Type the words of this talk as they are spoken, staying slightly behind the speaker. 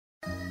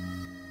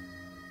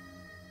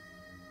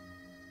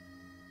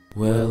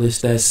Well,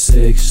 it's that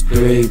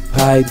 6'3"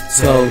 pipe,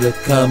 told her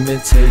come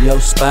into your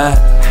spot.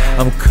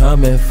 I'm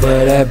coming for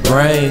that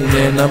brain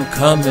and I'm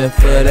coming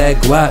for that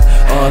guap.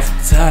 Off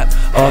the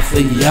top, off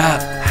the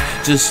yacht,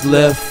 just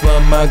left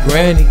from my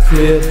granny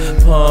crib.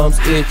 Palms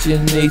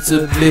itching, need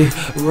to be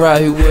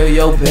right where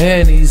your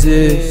panties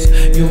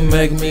is. You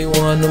make me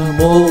wanna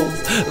move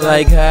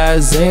like how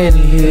Zanny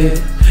hit.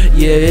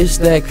 Yeah, it's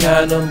that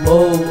kind of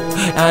move.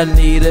 I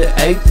need an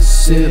 8 to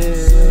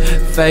sip.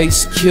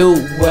 Face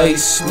cute,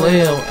 waist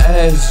slim,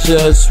 ass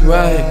just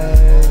right.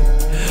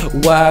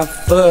 Why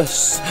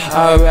fuss?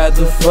 I'd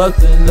rather fuck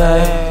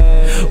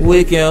tonight.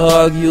 We can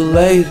argue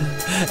later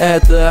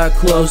after I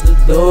close the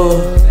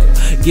door.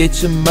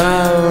 Get your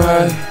mind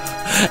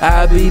right,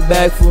 I'll be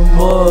back for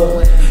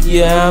more.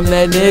 Yeah, I'm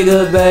that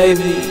nigga,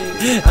 baby,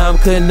 I'm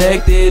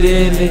connected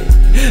in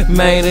it.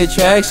 Main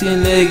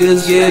attraction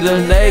niggas get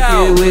them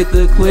naked with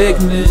the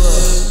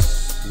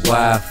quickness.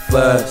 Why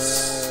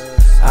fuss?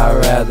 I'd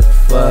rather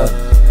fuck.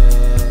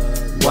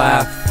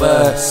 Why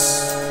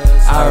fuss?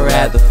 I'd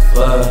rather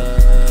fuck.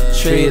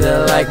 Treat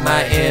her like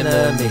my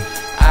enemy,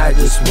 I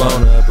just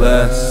wanna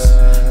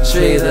bust.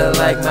 Treat her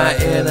like my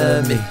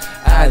enemy,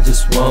 I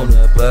just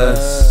wanna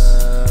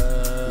bust.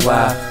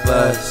 Why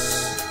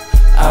fuss?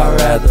 I'd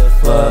rather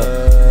fuck.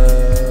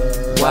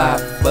 Why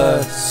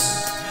fuss?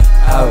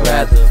 I'd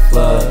rather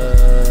fuck.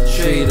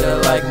 Treat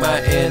her like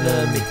my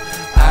enemy,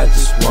 I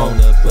just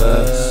wanna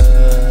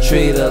bust.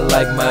 Treat her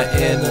like my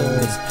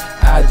enemies,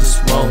 I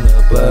just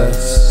wanna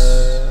bust.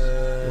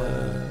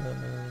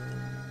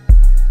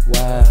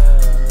 Why?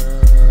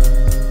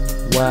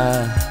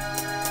 Why?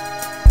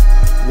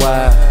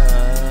 Why?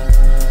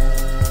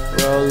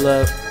 Roll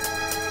up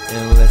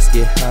and let's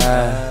get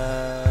high.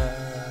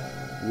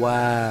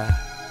 Why?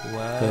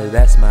 Cause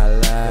that's my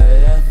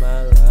life.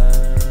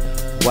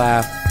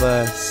 Why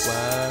fuss?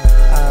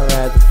 I'd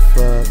rather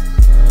fuck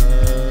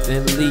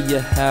than leave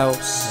your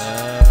house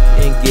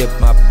and get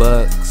my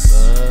bucks.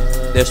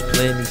 There's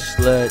plenty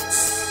sluts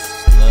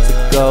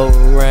to go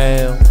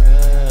around.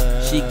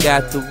 She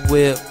got the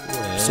whip,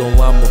 so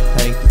I'ma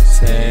paint the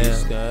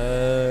town.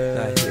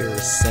 I hear a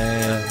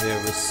sound,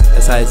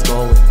 that's how it's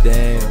going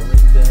down.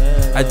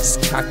 I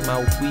just cock my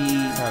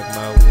weed,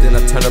 then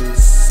I turn up the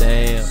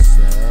sound,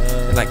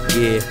 and I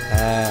get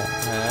high.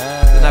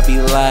 Then I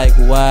be like,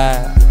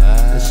 why?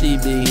 And she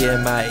be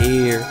in my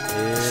ear,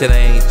 shit I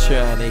ain't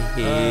trying to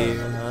hear.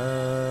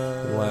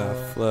 Why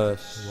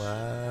fuss?